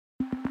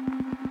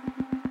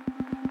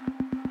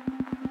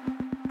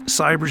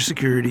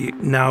cybersecurity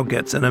now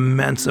gets an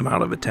immense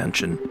amount of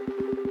attention.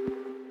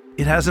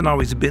 It hasn't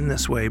always been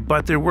this way,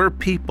 but there were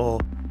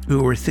people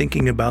who were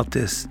thinking about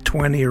this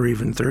 20 or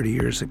even 30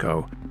 years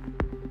ago.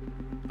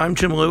 I'm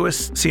Jim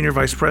Lewis, Senior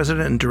Vice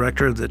President and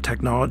Director of the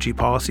Technology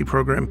Policy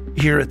Program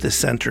here at the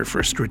Center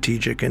for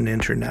Strategic and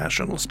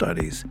International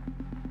Studies.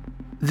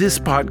 This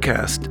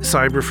podcast,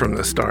 Cyber from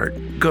the Start,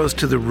 goes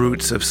to the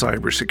roots of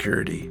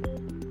cybersecurity.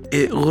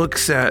 It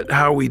looks at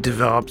how we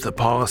develop the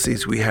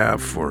policies we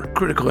have for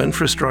critical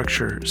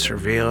infrastructure,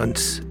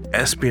 surveillance,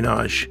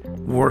 espionage,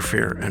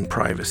 warfare, and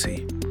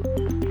privacy.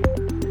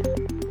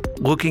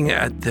 Looking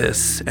at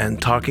this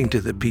and talking to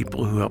the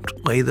people who helped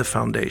lay the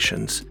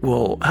foundations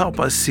will help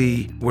us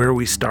see where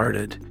we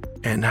started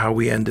and how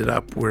we ended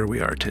up where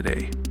we are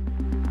today.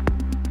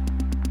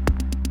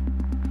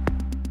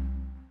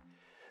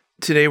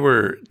 Today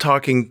we're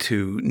talking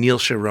to Neil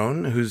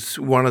Sharon, who's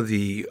one of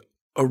the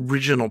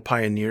original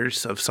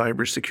pioneers of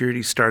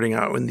cybersecurity, starting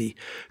out in the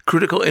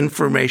Critical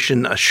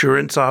Information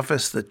Assurance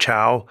Office, the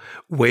CHOW,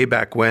 way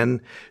back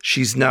when.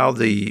 She's now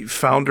the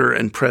founder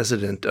and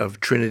president of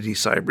Trinity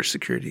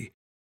Cybersecurity.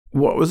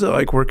 What was it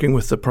like working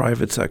with the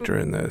private sector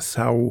in this?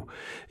 How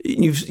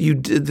you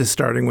did this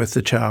starting with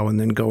the CHOW and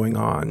then going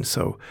on.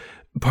 So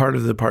part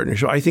of the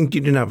partnership, I think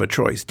you didn't have a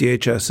choice.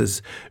 DHS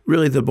is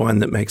really the one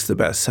that makes the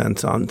best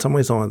sense, in some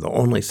ways the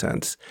only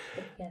sense.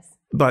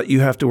 But you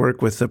have to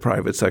work with the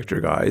private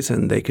sector guys,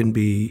 and they can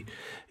be,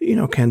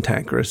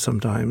 cantankerous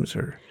sometimes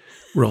or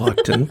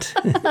reluctant.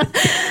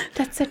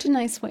 That's such a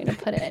nice way to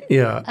put it.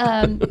 Yeah.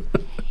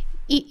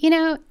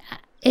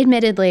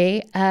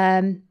 Admittedly,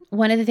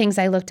 one of the things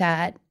I look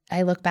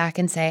back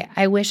and say,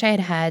 I wish I had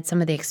had some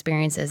of the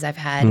experiences I've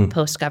had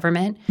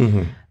post-government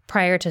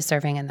prior to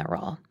serving in the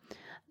role.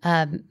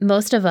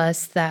 Most of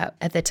us that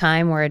at the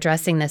time were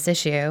addressing this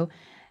issue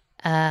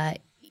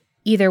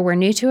either were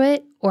new to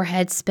it or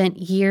had spent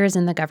years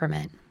in the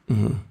government.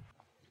 Mm-hmm.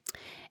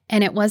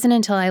 And it wasn't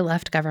until I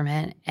left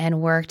government and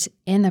worked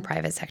in the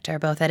private sector,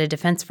 both at a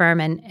defense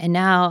firm and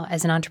now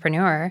as an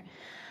entrepreneur,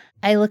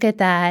 I look at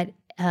that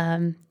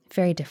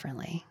very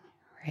differently,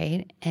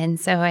 right? And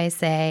so I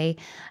say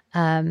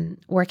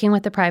working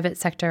with the private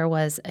sector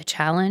was a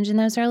challenge in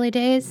those early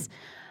days,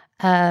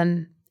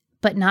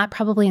 but not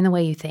probably in the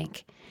way you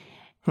think.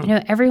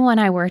 Everyone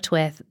I worked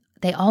with,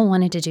 they all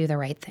wanted to do the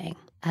right thing.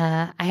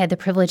 I had the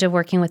privilege of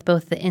working with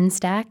both the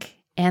NSTAC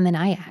and the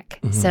NIAC.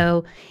 Mm-hmm.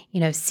 So,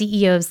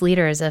 CEOs,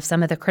 leaders of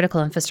some of the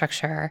critical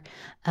infrastructure,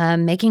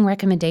 making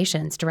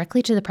recommendations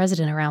directly to the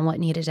president around what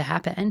needed to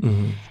happen.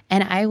 Mm-hmm.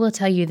 And I will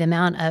tell you the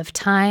amount of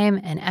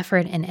time and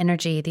effort and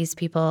energy these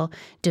people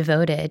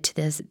devoted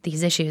to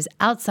these issues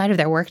outside of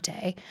their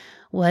workday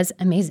was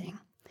amazing.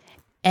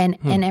 And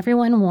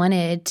everyone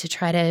wanted to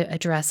try to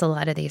address a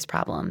lot of these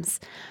problems.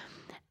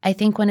 I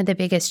think one of the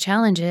biggest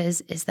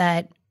challenges is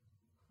that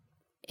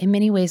in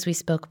many ways, we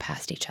spoke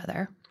past each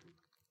other.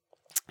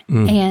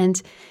 And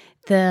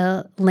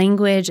the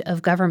language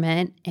of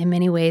government in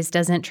many ways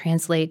doesn't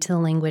translate to the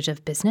language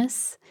of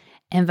business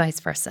and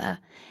vice versa.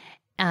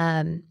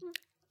 And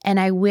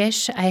I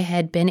wish I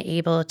had been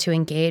able to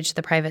engage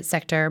the private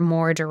sector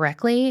more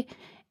directly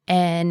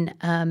and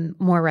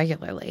more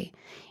regularly.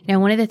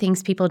 One of the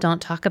things people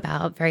don't talk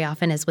about very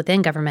often is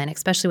within government,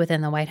 especially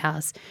within the White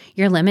House,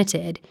 you're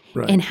limited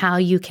in how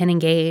you can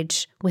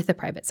engage with the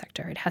private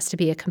sector. It has to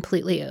be a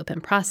completely open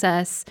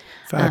process.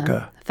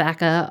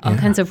 FACA, all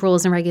kinds of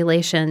rules and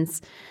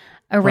regulations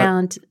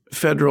around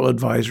Federal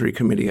Advisory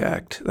Committee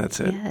Act. That's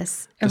it.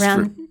 Yes,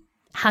 around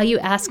how you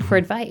ask for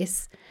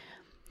advice.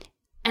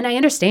 And I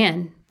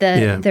understand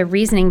the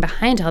reasoning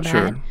behind all that.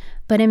 Sure.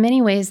 But in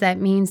many ways, that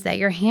means that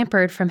you're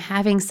hampered from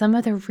having some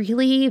of the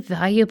really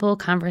valuable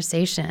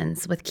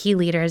conversations with key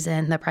leaders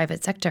in the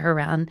private sector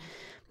around,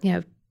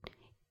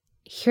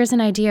 here's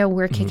an idea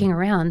we're kicking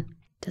around.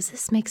 Does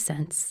this make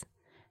sense?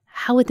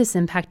 How would this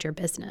impact your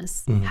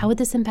business? How would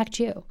this impact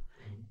you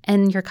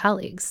and your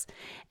colleagues?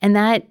 And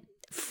that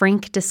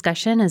frank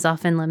discussion is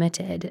often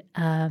limited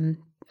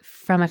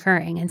from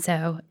occurring. And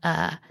so,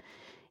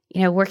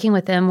 working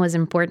with them was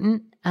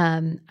important.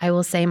 I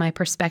will say my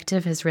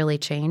perspective has really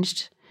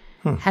changed.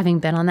 Having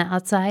been on the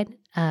outside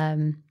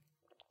and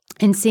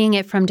seeing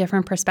it from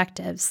different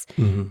perspectives.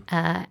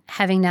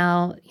 Having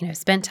now,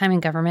 spent time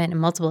in government in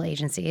multiple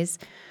agencies,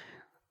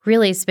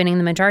 really spending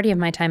the majority of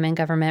my time in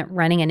government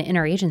running an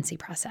interagency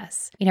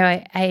process.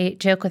 I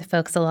joke with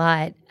folks a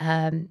lot.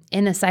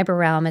 In the cyber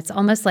realm, it's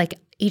almost like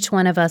each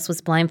one of us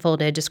was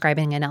blindfolded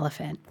describing an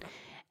elephant.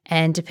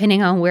 And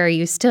depending on where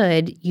you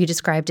stood, you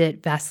described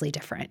it vastly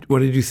different.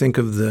 What did you think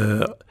of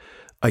the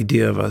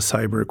idea of a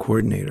cyber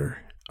coordinator?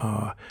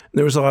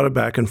 There was a lot of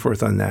back and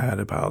forth on that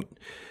about,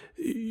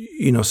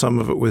 some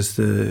of it was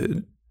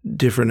the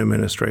different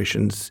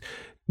administrations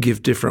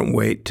give different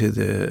weight to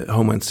the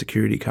Homeland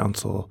Security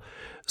Council.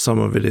 Some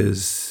of it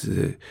is,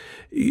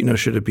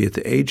 should it be at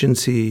the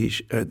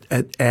agency,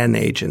 at an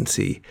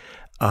agency,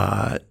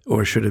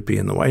 or should it be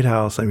in the White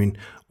House? I mean,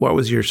 what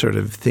was your sort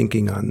of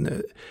thinking on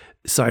the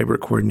cyber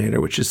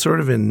coordinator, which is sort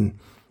of in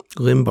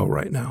limbo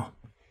right now?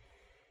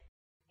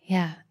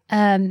 Yeah.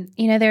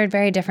 There are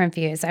very different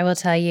views. I will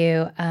tell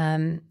you,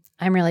 I'm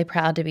really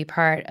proud to be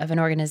part of an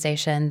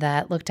organization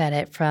that looked at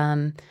it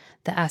from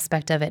the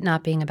aspect of it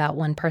not being about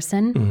one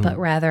person, but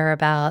rather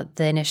about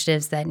the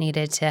initiatives that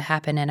needed to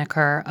happen and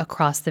occur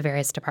across the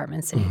various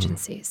departments and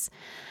agencies.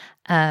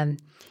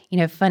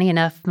 Funny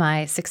enough,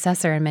 my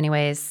successor in many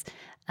ways,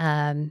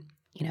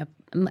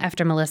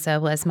 after Melissa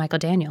was Michael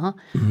Daniel.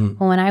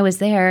 Well, when I was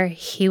there,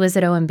 he was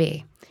at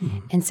OMB.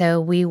 And so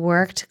we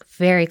worked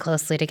very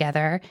closely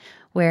together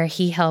where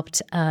he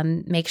helped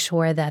make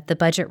sure that the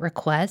budget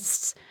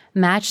requests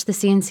matched the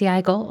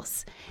CNCI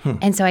goals.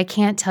 And so I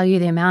can't tell you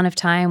the amount of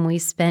time we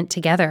spent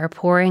together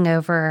poring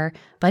over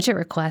budget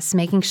requests,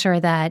 making sure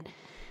that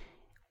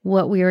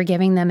what we were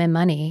giving them in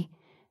money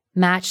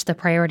matched the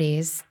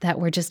priorities that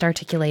were just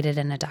articulated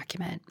in a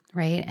document,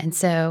 right? And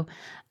so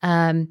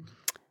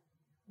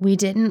we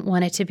didn't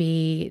want it to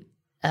be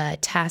a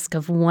task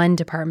of one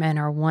department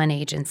or one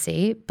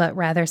agency, but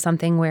rather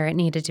something where it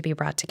needed to be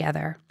brought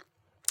together.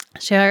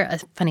 I'll share a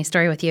funny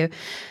story with you.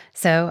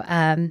 So,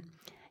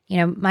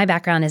 my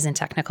background isn't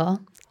technical.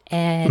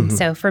 And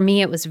so for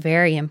me, it was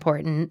very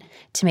important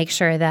to make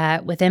sure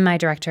that within my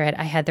directorate,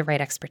 I had the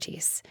right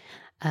expertise.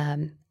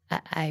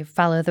 I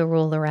follow the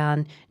rule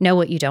around know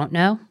what you don't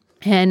know.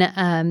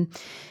 And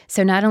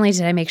so not only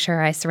did I make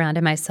sure I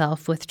surrounded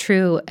myself with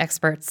true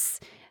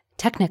experts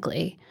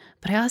technically,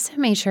 but I also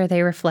made sure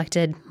they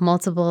reflected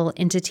multiple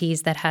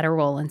entities that had a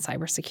role in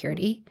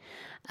cybersecurity,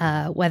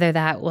 whether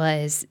that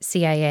was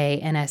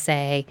CIA,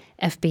 NSA,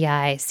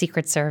 FBI,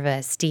 Secret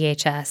Service,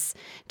 DHS,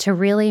 to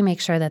really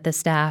make sure that the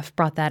staff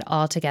brought that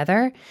all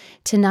together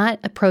to not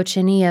approach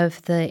any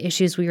of the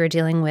issues we were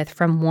dealing with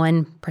from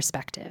one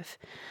perspective.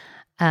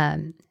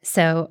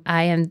 So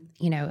I am,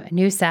 a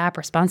new SAP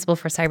responsible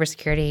for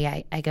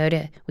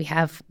cybersecurity. We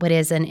have what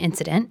is an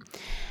incident,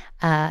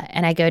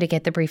 and I go to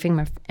get the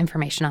briefing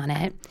information on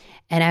it.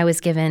 And I was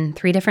given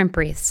 3 different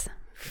briefs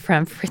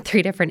from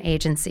 3 different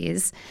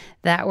agencies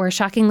that were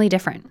shockingly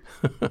different.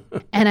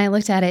 And I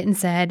looked at it and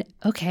said,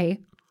 okay,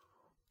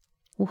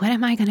 what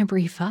am I going to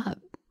brief up?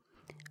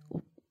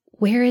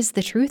 Where is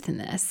the truth in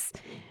this?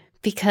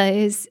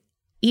 Because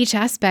each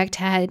aspect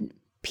had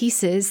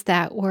pieces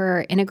that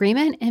were in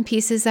agreement and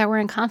pieces that were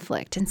in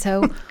conflict. And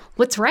so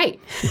what's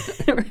right,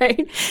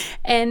 right?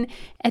 And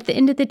at the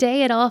end of the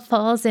day, it all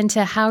falls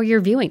into how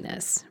you're viewing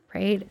this,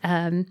 right?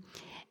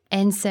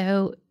 And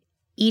so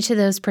each of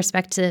those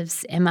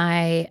perspectives, in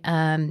my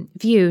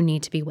view,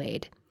 need to be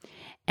weighed.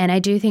 And I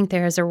do think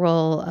there is a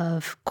role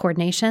of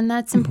coordination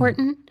that's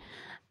important.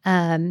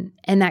 And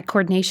that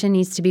coordination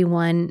needs to be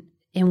one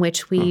in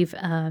which we've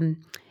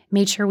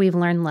made sure we've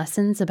learned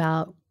lessons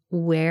about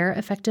where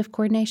effective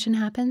coordination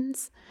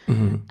happens.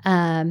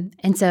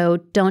 And so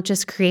don't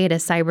just create a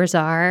cyber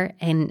czar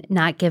and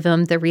not give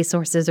them the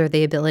resources or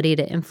the ability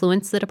to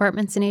influence the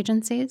departments and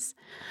agencies.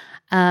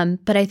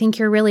 But I think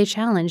you're really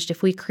challenged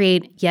if we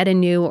create yet a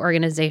new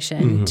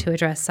organization to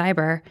address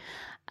cyber.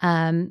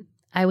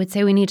 I would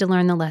say we need to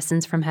learn the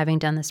lessons from having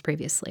done this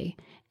previously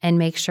and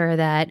make sure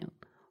that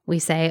we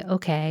say,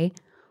 okay,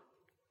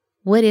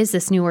 what is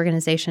this new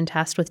organization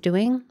tasked with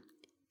doing?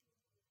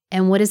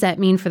 And what does that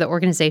mean for the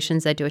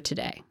organizations that do it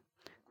today,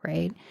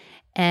 right?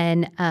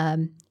 And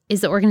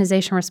is the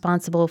organization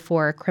responsible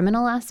for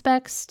criminal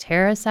aspects,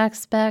 terrorist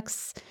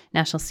aspects,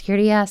 national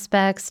security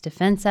aspects,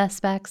 defense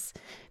aspects?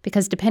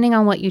 Because depending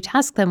on what you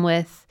task them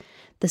with,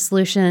 the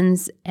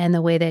solutions and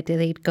the way that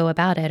they go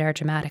about it are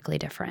dramatically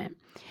different.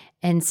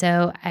 And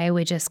so I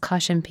would just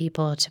caution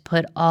people to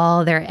put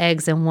all their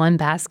eggs in one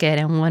basket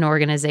in one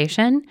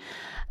organization,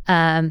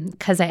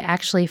 because I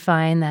actually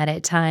find that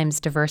at times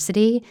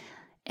diversity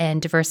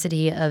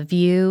of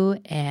view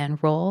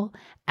and role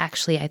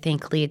actually, I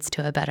think, leads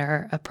to a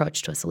better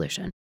approach to a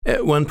solution.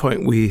 At one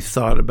point, we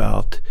thought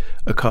about,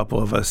 a couple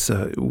of us,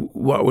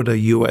 what would a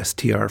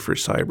USTR for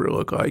cyber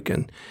look like?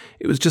 And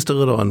it was just a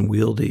little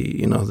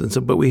unwieldy, And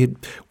so, but we had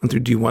went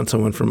through, do you want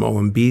someone from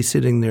OMB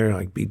sitting there,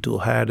 like be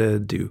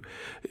dual-hatted?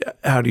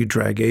 How do you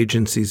drag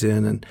agencies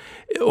in? And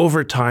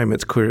over time,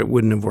 it's clear it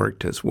wouldn't have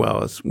worked as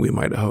well as we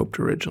might have hoped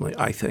originally,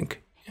 I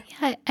think.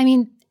 Yeah, I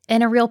mean,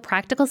 in a real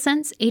practical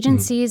sense,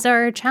 agencies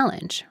are a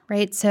challenge,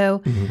 right?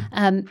 So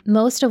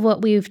most of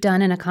what we've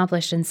done and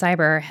accomplished in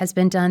cyber has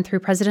been done through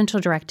presidential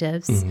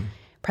directives,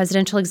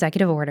 presidential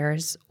executive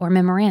orders, or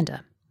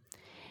memoranda.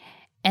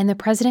 And the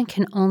president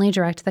can only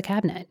direct the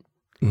cabinet.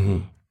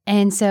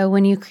 And so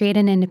when you create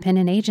an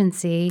independent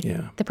agency,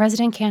 the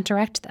president can't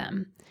direct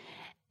them.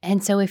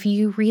 And so if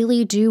you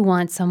really do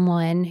want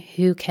someone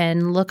who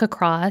can look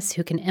across,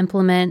 who can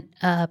implement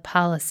a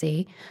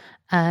policy,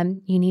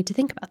 you need to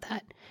think about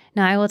that.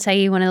 Now, I will tell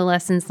you one of the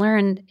lessons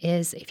learned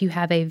is if you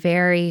have a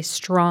very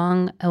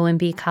strong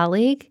OMB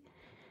colleague,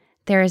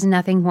 there is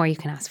nothing more you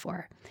can ask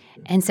for.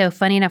 And so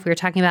funny enough, we were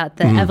talking about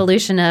the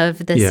evolution of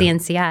the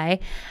CNCI.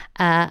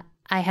 I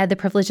had the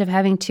privilege of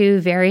having 2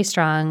 very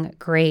strong,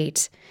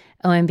 great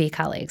OMB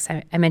colleagues.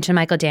 I mentioned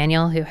Michael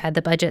Daniel, who had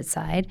the budget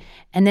side,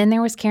 and then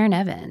there was Karen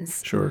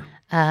Evans from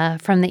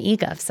the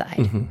eGov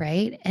side,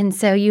 right? And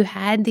so you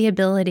had the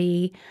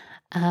ability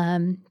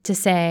to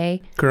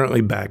say...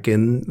 Currently back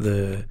in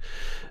the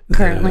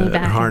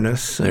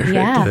harness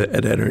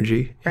at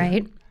Energy.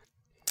 Right.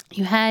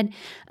 You had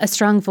a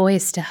strong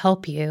voice to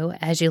help you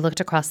as you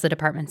looked across the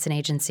departments and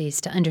agencies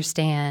to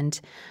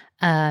understand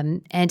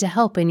and to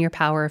help in your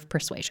power of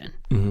persuasion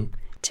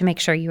to make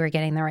sure you were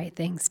getting the right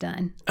things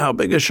done. How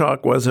big a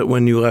shock was it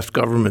when you left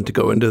government to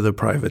go into the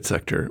private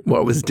sector?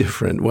 What was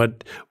different?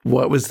 What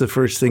was the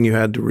first thing you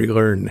had to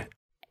relearn?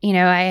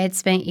 I had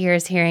spent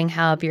years hearing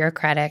how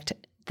bureaucratic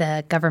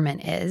the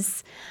government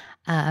is.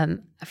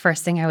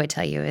 First thing I would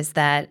tell you is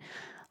that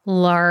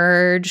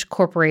large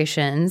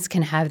corporations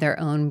can have their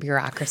own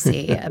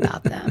bureaucracy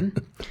about them.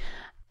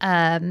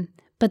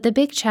 But the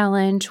big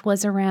challenge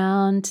was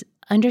around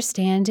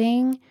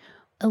understanding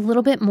a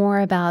little bit more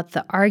about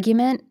the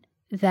argument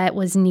that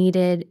was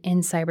needed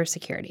in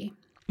cybersecurity.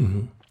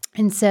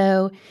 And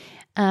so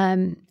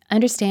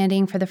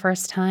understanding for the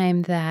first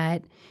time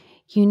that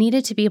you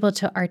needed to be able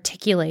to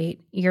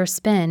articulate your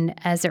spin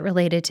as it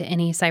related to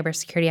any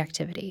cybersecurity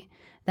activity,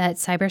 that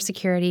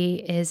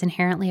cybersecurity is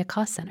inherently a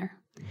cost center.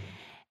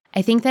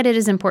 I think that it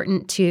is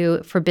important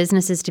for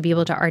businesses to be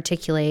able to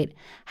articulate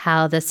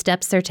how the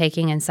steps they're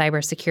taking in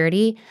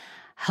cybersecurity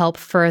help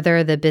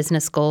further the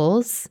business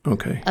goals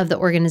of the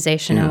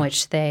organization in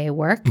which they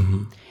work.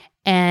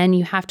 And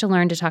you have to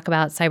learn to talk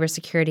about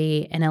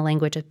cybersecurity in a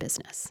language of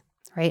business,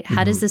 right?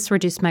 How does this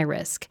reduce my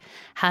risk?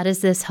 How does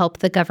this help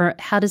the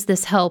government? How does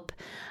this help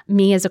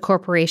me as a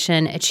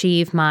corporation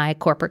achieve my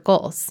corporate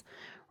goals,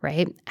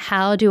 right?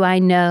 How do I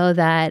know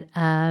that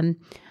I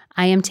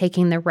am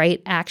taking the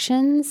right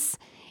actions,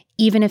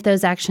 even if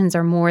those actions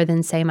are more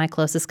than, say, my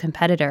closest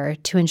competitor,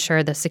 to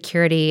ensure the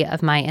security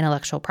of my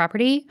intellectual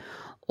property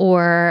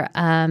or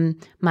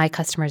my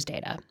customers'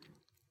 data?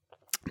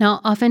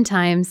 Now,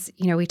 oftentimes,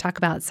 we talk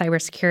about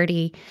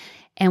cybersecurity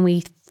and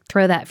we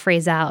throw that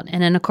phrase out.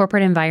 And in a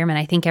corporate environment,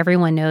 I think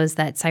everyone knows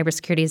that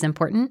cybersecurity is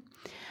important.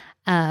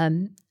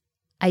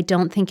 I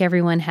don't think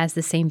everyone has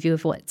the same view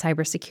of what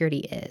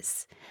cybersecurity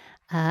is.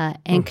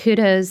 And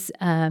kudos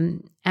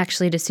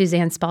actually to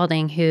Suzanne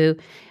Spalding, who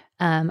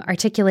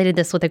articulated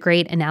this with a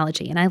great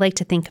analogy. And I like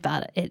to think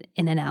about it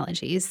in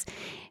analogies.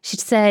 She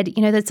said,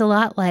 that's a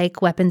lot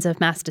like weapons of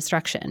mass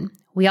destruction.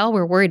 We all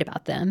were worried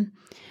about them.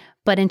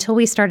 But until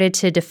we started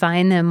to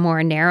define them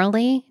more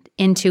narrowly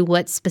into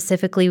what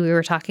specifically we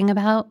were talking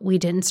about, we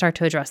didn't start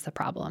to address the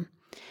problem.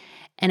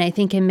 And I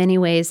think in many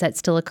ways that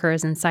still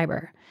occurs in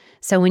cyber.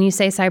 So when you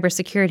say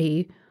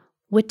cybersecurity,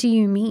 what do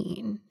you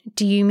mean?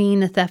 Do you mean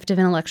the theft of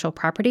intellectual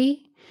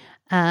property?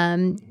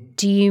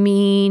 Do you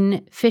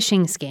mean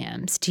phishing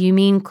scams? Do you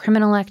mean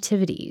criminal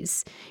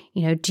activities?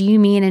 Do you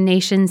mean a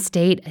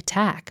nation-state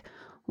attack?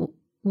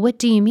 What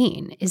do you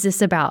mean? Is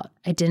this about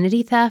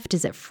identity theft?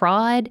 Is it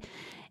fraud?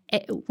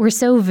 We're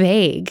so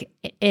vague,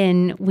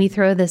 and we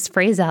throw this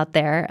phrase out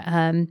there.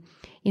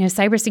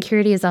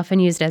 Cybersecurity is often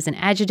used as an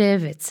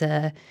adjective. It's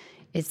a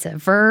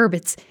verb.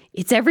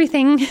 It's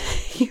everything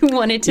you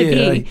want it to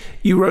be.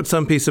 You wrote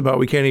some piece about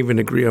we can't even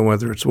agree on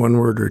whether it's one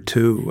word or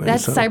two.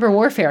 That's cyber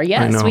warfare.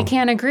 Yes, we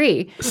can't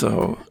agree.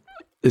 So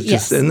it's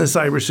just in the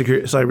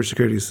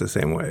cybersecurity is the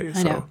same way.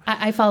 I know.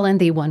 I fall in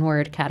the one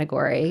word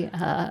category.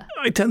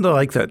 I tend to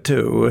like that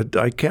too.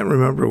 I can't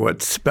remember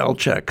what spell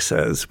check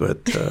says,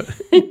 but.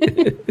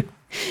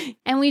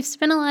 And we've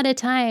spent a lot of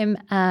time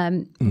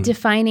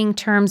defining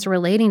terms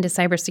relating to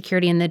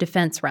cybersecurity in the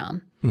defense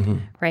realm,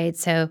 right?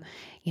 So,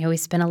 we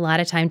spent a lot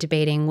of time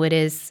debating what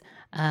is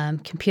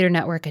computer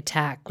network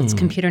attack, what's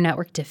computer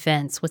network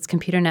defense, what's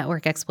computer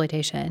network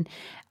exploitation,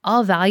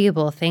 all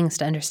valuable things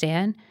to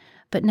understand,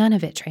 but none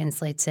of it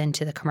translates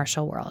into the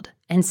commercial world.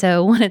 And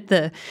so one of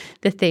the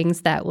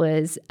things that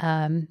was,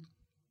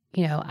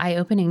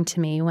 eye-opening to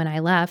me when I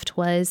left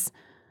was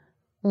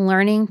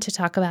learning to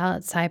talk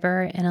about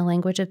cyber in a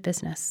language of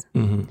business.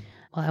 Well,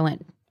 I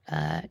went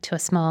to a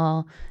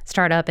small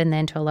startup and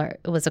then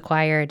was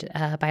acquired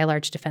by a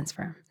large defense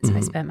firm. So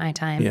I spent my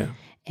time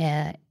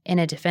in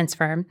a defense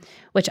firm,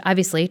 which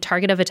obviously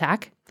target of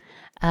attack,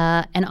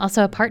 and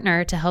also a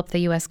partner to help the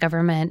U.S.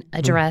 government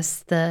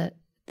address the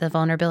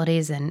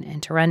vulnerabilities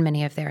and to run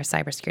many of their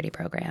cybersecurity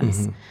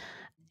programs.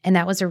 And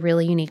that was a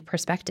really unique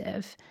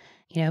perspective,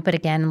 but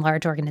again,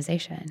 large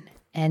organization.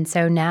 And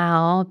so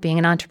now being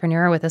an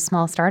entrepreneur with a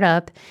small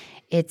startup,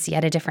 it's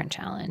yet a different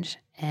challenge.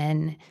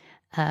 And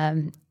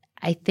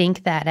I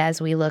think that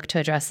as we look to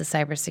address the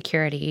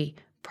cybersecurity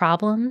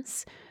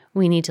problems,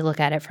 we need to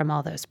look at it from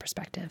all those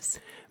perspectives.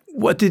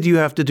 What did you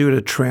have to do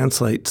to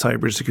translate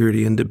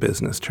cybersecurity into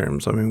business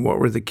terms? I mean, what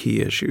were the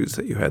key issues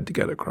that you had to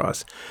get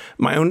across?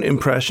 My own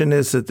impression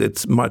is that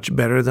it's much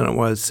better than it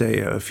was, say,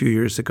 a few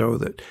years ago,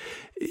 that,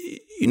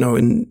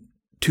 in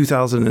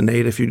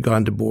 2008, if you'd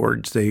gone to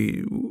boards,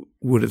 they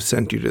would have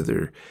sent you to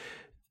their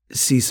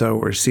CISO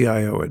or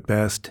CIO at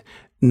best.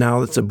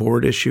 Now it's a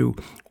board issue.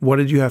 What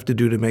did you have to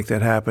do to make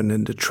that happen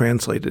and to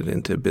translate it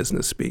into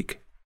business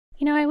speak?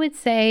 I would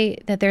say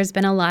that there's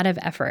been a lot of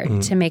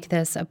effort to make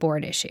this a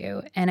board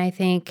issue. And I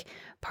think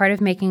part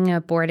of making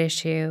a board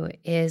issue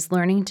is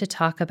learning to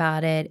talk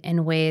about it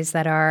in ways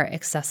that are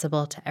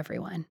accessible to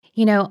everyone.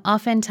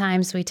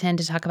 Oftentimes we tend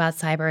to talk about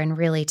cyber in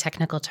really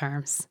technical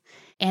terms.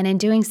 And in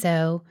doing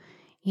so,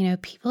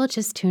 people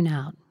just tune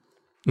out.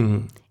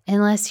 Mm-hmm.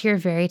 Unless you're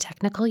very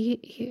technical,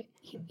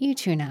 you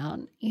tune out.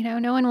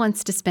 No one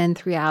wants to spend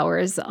 3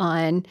 hours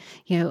on,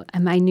 a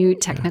minute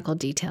technical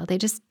detail. They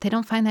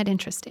don't find that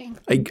interesting.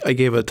 I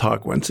gave a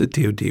talk once at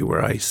DoD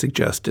where I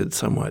suggested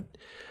somewhat,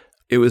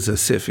 it was a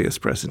CFIUS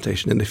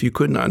presentation, and if you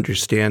couldn't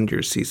understand your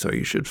CISO,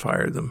 you should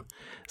fire them.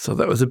 So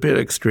that was a bit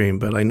extreme,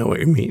 but I know what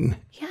you mean.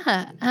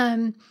 Yeah.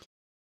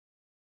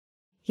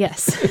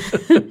 Yes.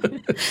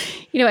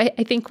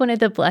 I think one of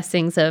the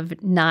blessings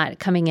of not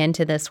coming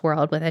into this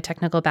world with a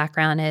technical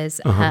background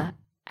is I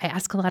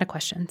ask a lot of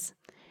questions.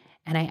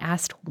 And I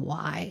asked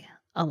why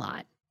a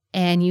lot.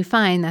 And you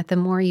find that the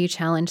more you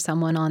challenge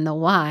someone on the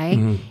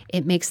why,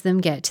 it makes them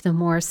get to the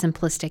more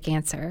simplistic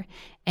answer.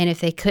 And if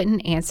they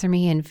couldn't answer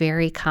me in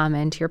very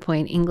common, to your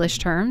point, English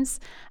terms,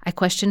 I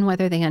question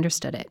whether they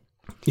understood it.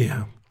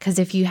 Yeah. Because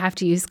if you have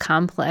to use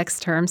complex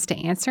terms to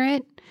answer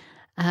it,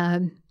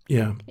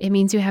 it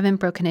means you haven't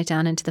broken it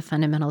down into the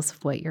fundamentals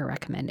of what you're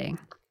recommending.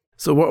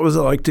 So what was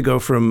it like to go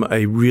from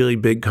a really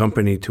big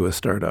company to a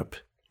startup?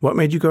 What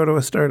made you go to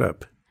a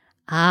startup?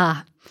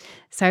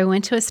 So I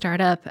went to a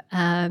startup.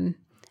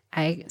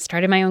 I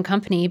started my own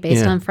company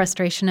based on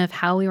frustration of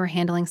how we were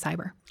handling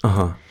cyber.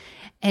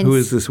 And who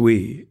is this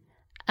we?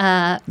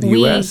 The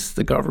U.S.,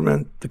 the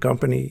government, the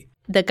company?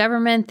 The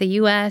government, the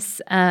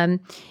U.S.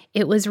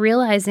 It was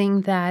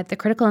realizing that the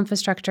critical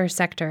infrastructure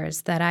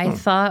sectors that I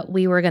thought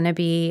we were going to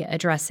be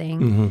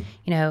addressing,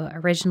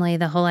 originally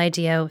the whole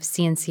idea of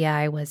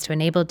CNCI was to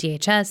enable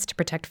DHS to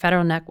protect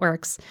federal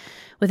networks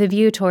with a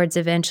view towards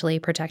eventually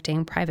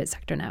protecting private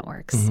sector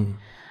networks.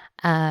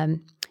 In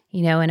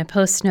a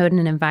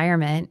post-Snowden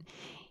environment,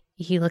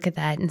 you look at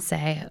that and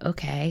say,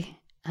 okay,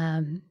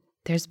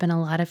 there's been a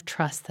lot of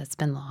trust that's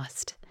been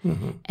lost.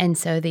 And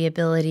so the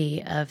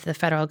ability of the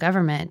federal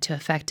government to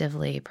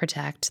effectively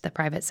protect the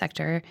private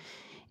sector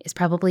is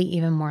probably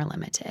even more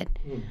limited.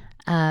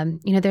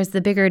 There's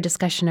the bigger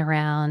discussion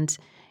around,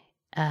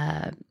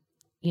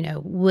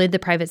 would the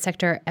private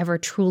sector ever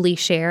truly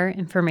share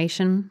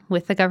information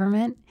with the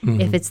government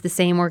if it's the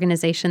same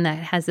organization that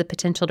has the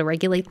potential to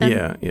regulate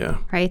them? Yeah.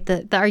 Right?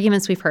 The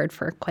arguments we've heard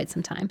for quite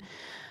some time.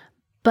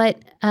 But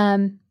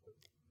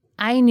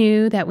I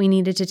knew that we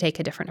needed to take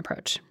a different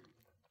approach.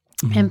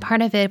 And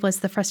part of it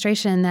was the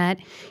frustration that,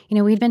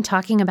 we'd been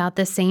talking about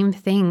the same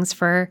things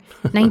for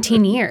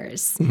 19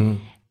 years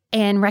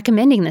and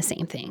recommending the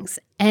same things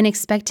and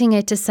expecting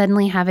it to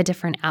suddenly have a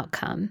different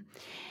outcome.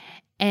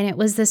 And it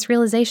was this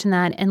realization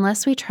that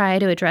unless we try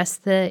to address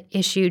the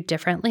issue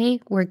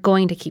differently, we're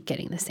going to keep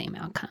getting the same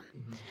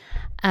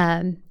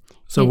outcome.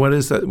 So what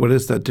is that? What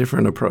is that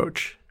different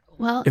approach?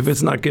 Well, if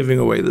it's not giving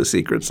away the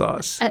secret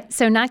sauce.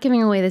 So not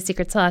giving away the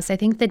secret sauce, I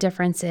think the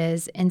difference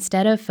is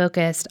instead of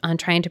focused on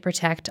trying to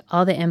protect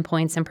all the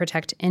endpoints and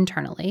protect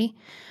internally,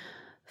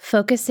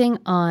 focusing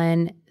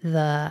on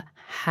the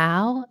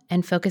how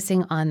and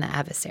focusing on the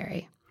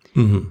adversary,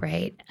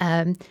 right?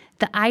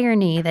 The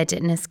irony that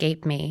didn't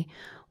escape me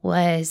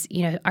was,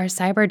 our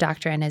cyber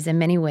doctrine is in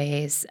many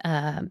ways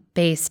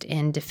based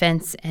in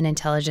defense and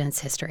intelligence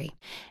history.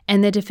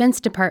 And the Defense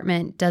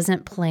Department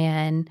doesn't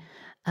plan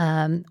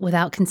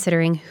without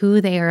considering who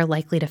they are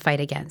likely to fight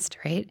against,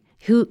 right?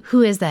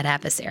 Who is that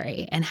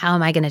adversary and how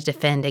am I going to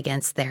defend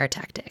against their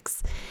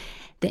tactics?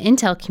 The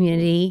intel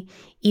community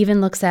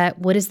even looks at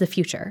what is the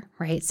future,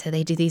 right? So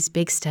they do these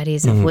big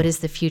studies of what is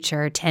the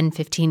future 10,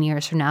 15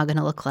 years from now going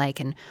to look like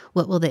and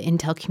what will the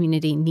intel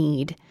community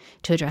need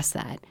to address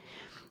that.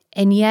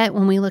 And yet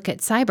when we look at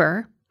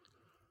cyber,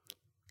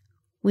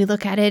 we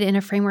look at it in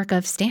a framework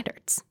of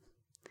standards.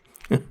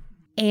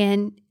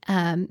 And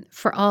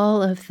for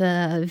all of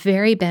the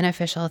very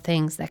beneficial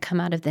things that come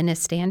out of the NIST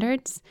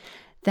standards,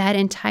 that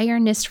entire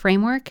NIST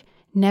framework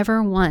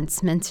never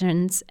once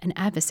mentions an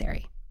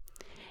adversary.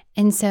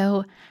 And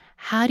so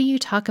how do you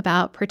talk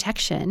about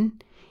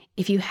protection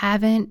if you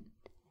haven't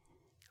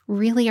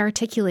really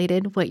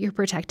articulated what you're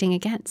protecting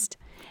against?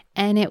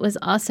 And it was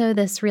also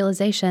this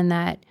realization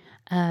that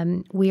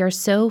we are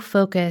so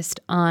focused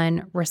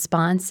on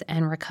response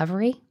and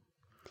recovery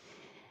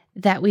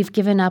that we've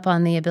given up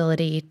on the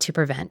ability to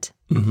prevent.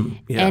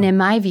 And in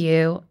my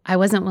view, I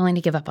wasn't willing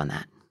to give up on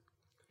that.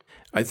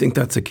 I think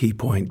that's a key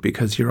point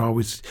because you're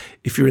always,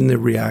 if you're in the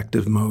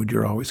reactive mode,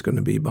 you're always going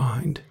to be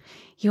behind.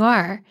 You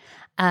are.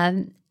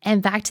 And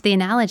back to the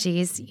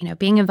analogies,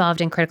 being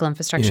involved in critical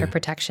infrastructure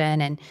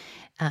protection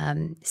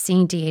and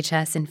seeing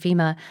DHS and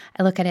FEMA,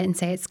 I look at it and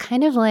say it's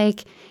kind of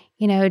like,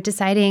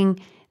 deciding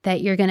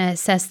that you're going to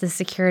assess the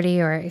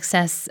security or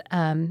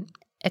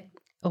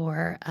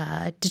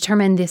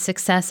determine the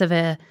success of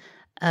a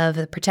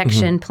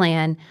protection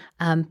plan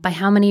by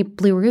how many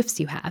blue roofs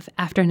you have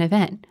after an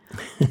event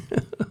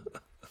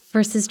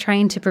versus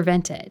trying to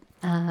prevent it.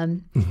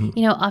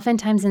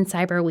 Oftentimes in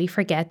cyber, we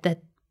forget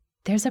that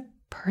there's a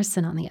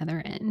person on the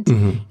other end.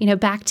 You know,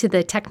 back to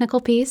the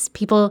technical piece,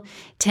 people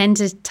tend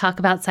to talk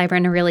about cyber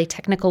in a really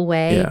technical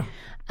way.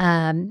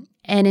 Yeah.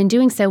 And in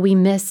doing so, we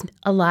miss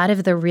a lot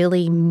of the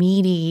really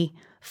meaty,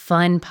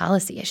 fun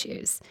policy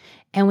issues.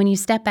 And when you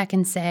step back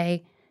and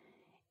say,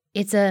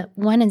 it's a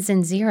ones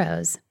and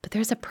zeros, but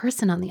there's a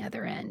person on the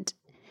other end.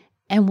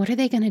 And what are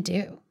they going to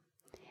do?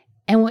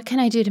 And what can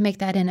I do to make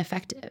that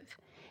ineffective?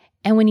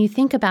 And when you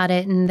think about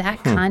it in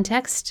that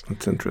context,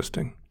 that's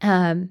interesting.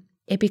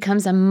 It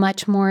becomes a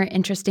much more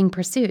interesting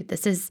pursuit.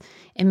 This is,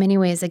 in many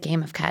ways, a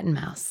game of cat and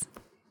mouse.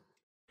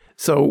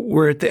 So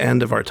we're at the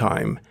end of our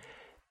time.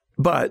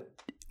 But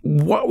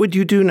what would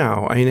you do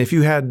now? I mean, if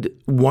you had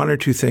one or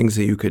two things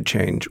that you could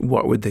change,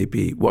 what would they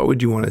be? What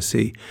would you want to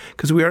see?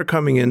 Because we are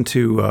coming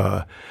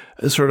into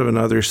sort of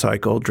another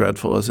cycle,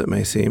 dreadful as it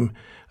may seem,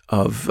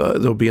 of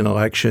there'll be an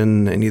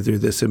election and either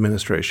this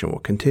administration will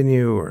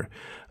continue or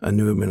a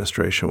new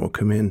administration will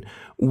come in.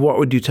 What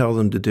would you tell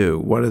them to do?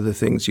 What are the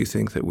things you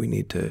think that we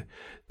need to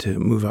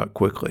move out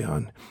quickly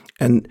on?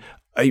 And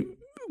I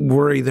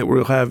worry that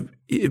we'll have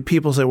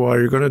people say, well,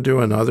 are you going to do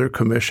another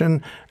commission?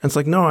 And it's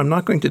like, no, I'm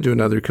not going to do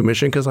another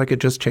commission because I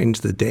could just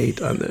change the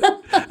date on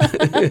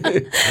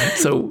it.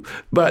 So,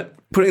 but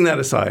putting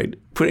aside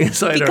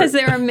because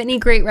there are many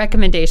great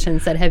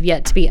recommendations that have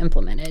yet to be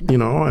implemented. You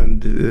know,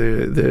 and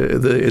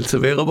it's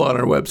available on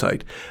our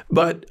website.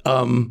 But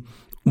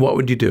what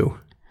would you do?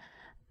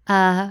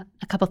 A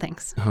couple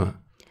things.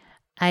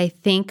 I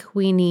think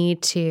we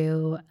need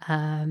to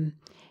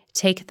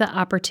take the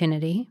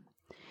opportunity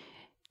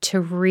to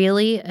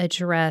really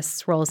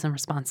address roles and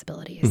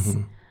responsibilities.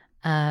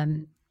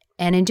 And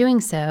in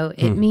doing so,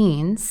 it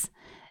means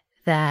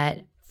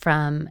that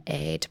from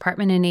a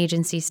department and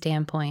agency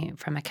standpoint,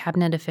 from a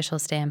cabinet official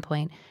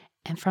standpoint,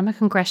 and from a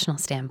congressional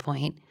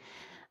standpoint,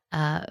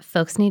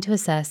 folks need to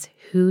assess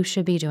who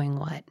should be doing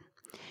what.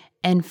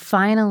 And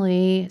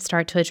finally,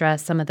 start to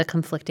address some of the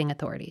conflicting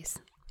authorities,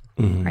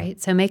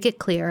 right? So make it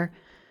clear,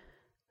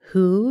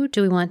 who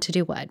do we want to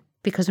do what?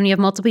 Because when you have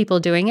multiple people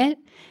doing it,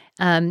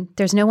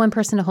 there's no one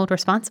person to hold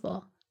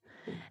responsible.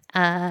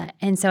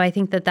 And so I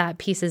think that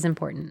piece is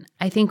important.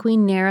 I think we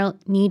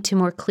need to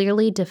more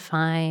clearly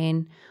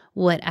define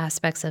what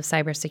aspects of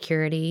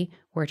cybersecurity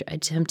we're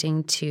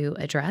attempting to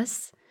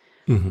address.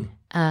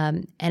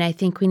 And I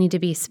think we need to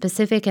be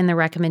specific in the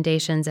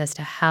recommendations as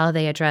to how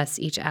they address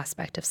each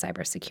aspect of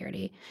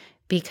cybersecurity,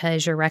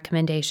 because your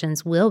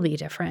recommendations will be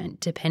different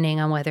depending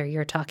on whether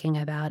you're talking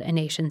about a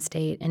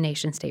nation-state and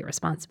nation-state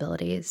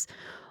responsibilities,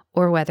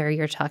 or whether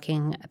you're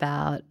talking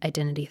about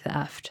identity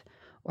theft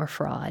or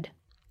fraud.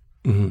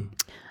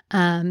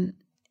 And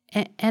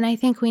I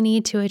think we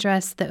need to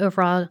address the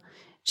overall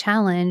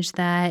challenge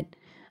that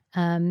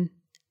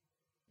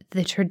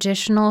the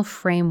traditional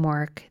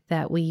framework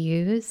that we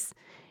use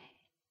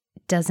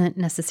doesn't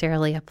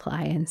necessarily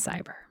apply in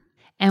cyber.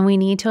 And we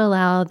need to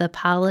allow the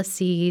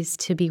policies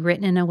to be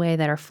written in a way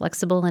that are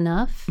flexible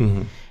enough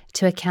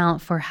to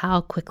account for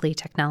how quickly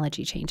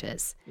technology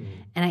changes.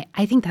 And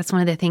I think that's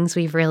one of the things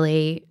we've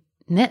really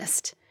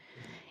missed.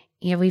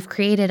 You know, we've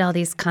created all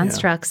these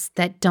constructs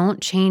that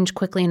don't change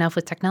quickly enough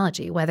with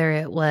technology, whether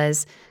it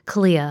was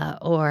CALIA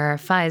or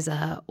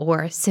FISA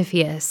or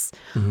CFIUS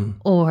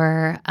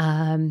or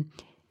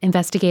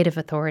investigative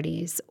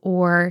authorities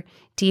or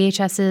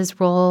DHS's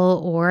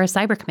role or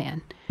Cyber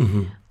Command.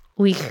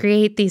 We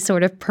create these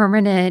sort of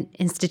permanent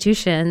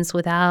institutions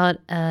without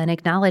an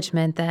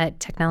acknowledgement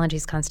that technology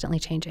is constantly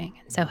changing.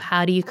 So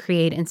how do you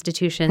create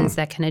institutions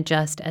that can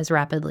adjust as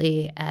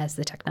rapidly as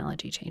the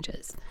technology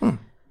changes?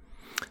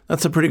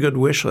 That's a pretty good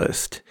wish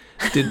list.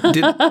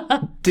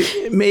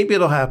 Maybe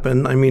it'll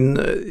happen. I mean,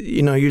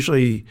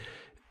 usually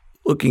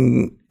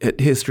looking at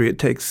history, it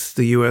takes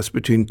the U.S.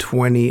 between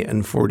 20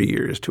 and 40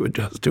 years to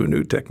adjust to a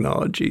new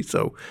technology.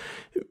 So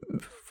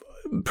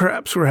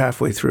perhaps we're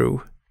halfway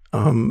through.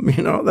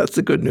 That's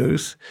the good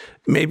news.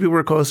 Maybe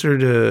we're closer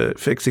to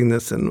fixing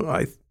this than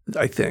I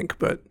think.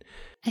 But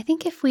I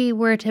think if we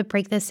were to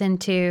break this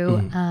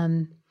into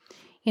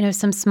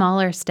some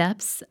smaller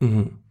steps,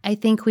 I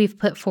think we've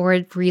put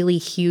forward really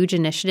huge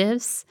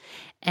initiatives.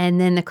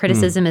 And then the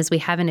criticism is we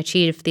haven't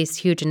achieved these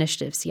huge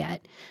initiatives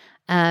yet.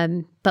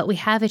 But we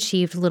have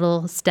achieved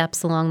little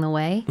steps along the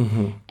way.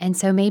 And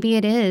so maybe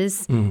it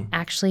is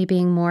actually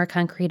being more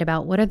concrete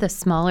about what are the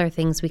smaller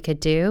things we could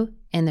do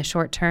in the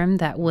short term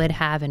that would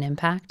have an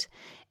impact,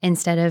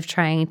 instead of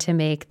trying to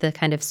make the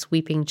kind of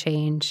sweeping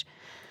change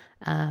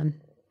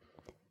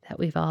that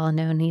we've all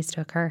known needs to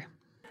occur.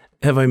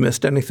 Have I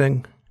missed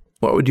anything?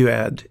 What would you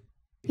add?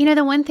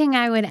 The one thing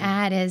I would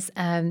add is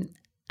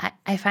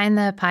I find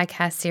the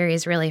podcast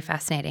series really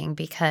fascinating,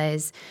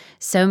 because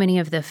so many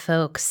of the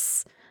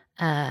folks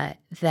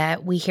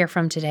that we hear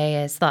from today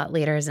as thought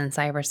leaders in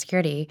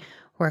cybersecurity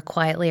were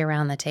quietly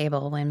around the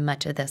table when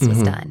much of this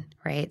was done,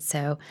 right?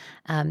 So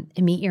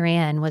Amit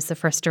Uran was the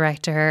first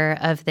director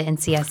of the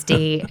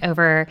NCSD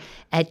over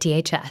at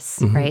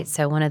DHS, right?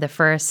 So one of the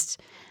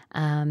first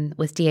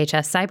with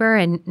DHS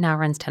Cyber and now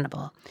runs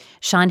Tenable.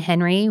 Sean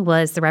Henry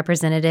was the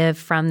representative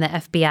from the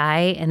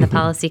FBI in the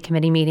policy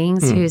committee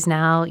meetings, who's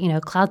now,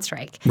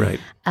 CrowdStrike.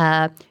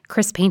 Right.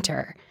 Chris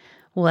Painter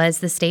was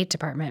the State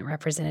Department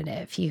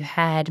representative. You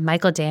had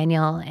Michael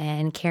Daniel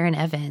and Karen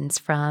Evans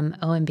from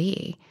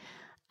OMB.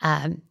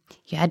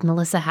 You had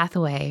Melissa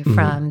Hathaway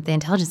from the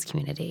intelligence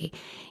community.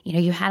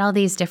 You had all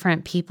these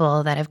different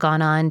people that have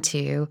gone on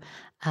to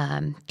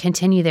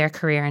continue their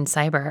career in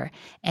cyber.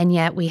 And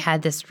yet we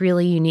had this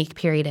really unique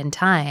period in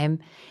time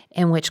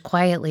in which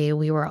quietly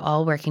we were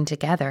all working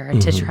together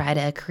to try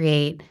to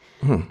create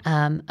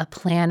a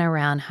plan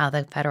around how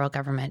the federal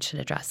government should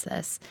address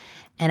this.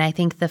 And I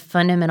think the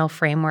fundamental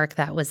framework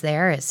that was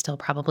there is still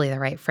probably the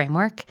right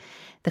framework.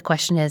 The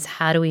question is,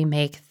 how do we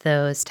make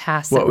those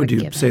tasks? What would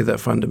you say that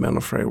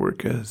fundamental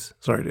framework is?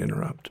 Sorry to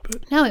interrupt.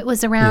 But no, it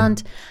was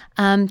around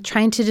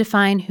trying to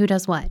define who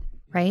does what,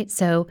 right?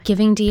 So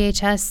giving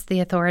DHS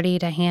the authority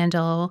to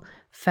handle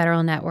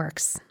federal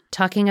networks,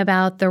 talking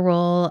about the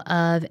role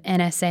of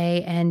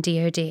NSA and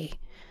DoD,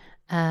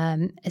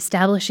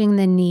 establishing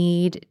the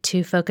need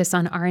to focus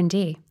on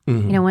R&D.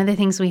 One of the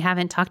things we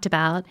haven't talked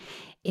about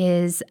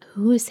is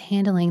who's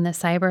handling the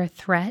cyber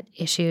threat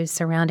issues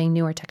surrounding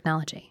newer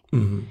technology.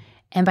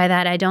 And by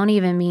that, I don't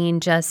even mean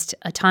just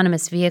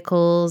autonomous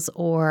vehicles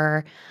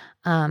or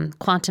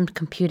quantum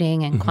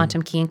computing and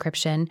quantum key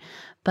encryption,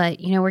 but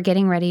we're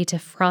getting ready to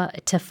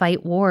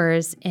fight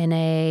wars in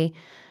a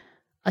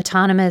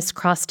autonomous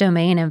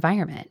cross-domain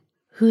environment.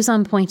 Who's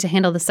on point to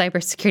handle the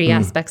cybersecurity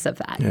aspects of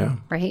that,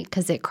 right?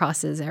 Because it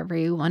crosses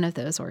every one of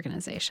those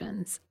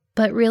organizations.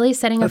 But really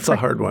setting That's a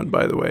hard one,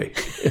 by the way.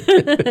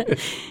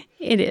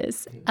 It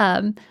is.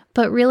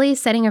 But really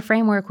setting a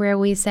framework where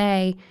we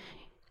say,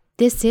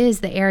 this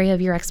is the area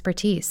of your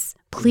expertise.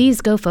 Please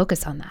go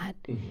focus on that.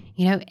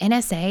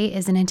 NSA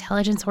is an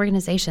intelligence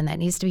organization that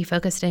needs to be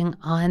focusing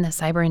on the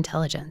cyber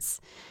intelligence.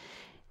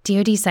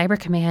 DoD Cyber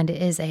Command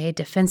is a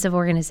defensive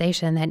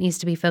organization that needs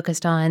to be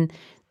focused on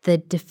the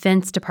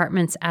Defense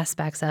Department's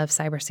aspects of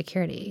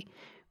cybersecurity,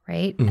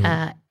 right?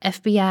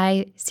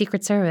 FBI,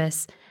 Secret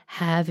Service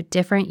have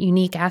different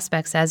unique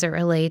aspects as it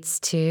relates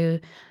to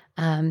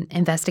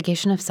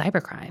investigation of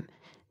cybercrime.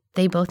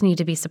 They both need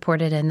to be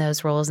supported in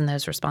those roles and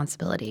those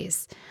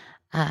responsibilities.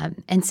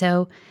 And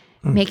so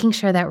making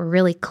sure that we're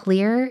really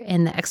clear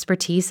in the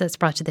expertise that's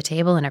brought to the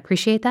table and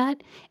appreciate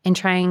that,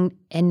 and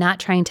not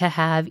trying to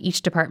have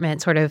each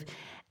department sort of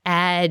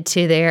add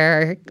to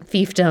their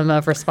fiefdom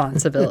of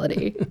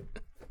responsibility.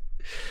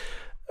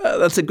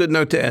 That's a good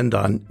note to end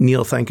on.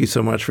 Neil, thank you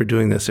so much for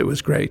doing this. It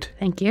was great.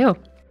 Thank you.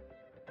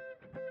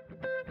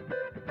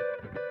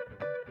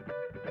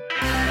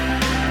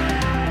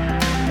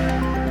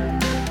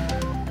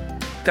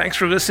 Thanks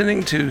for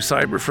listening to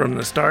Cyber from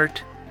the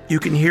Start. You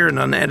can hear an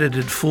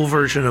unedited full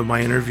version of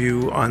my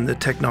interview on the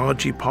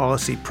Technology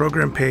Policy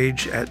Program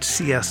page at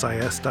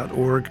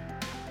csis.org.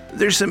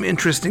 There's some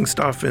interesting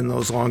stuff in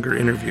those longer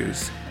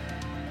interviews.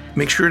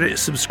 Make sure to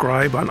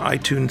subscribe on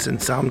iTunes and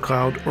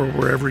SoundCloud or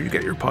wherever you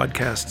get your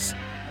podcasts.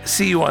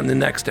 See you on the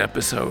next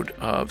episode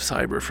of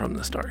Cyber from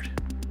the Start.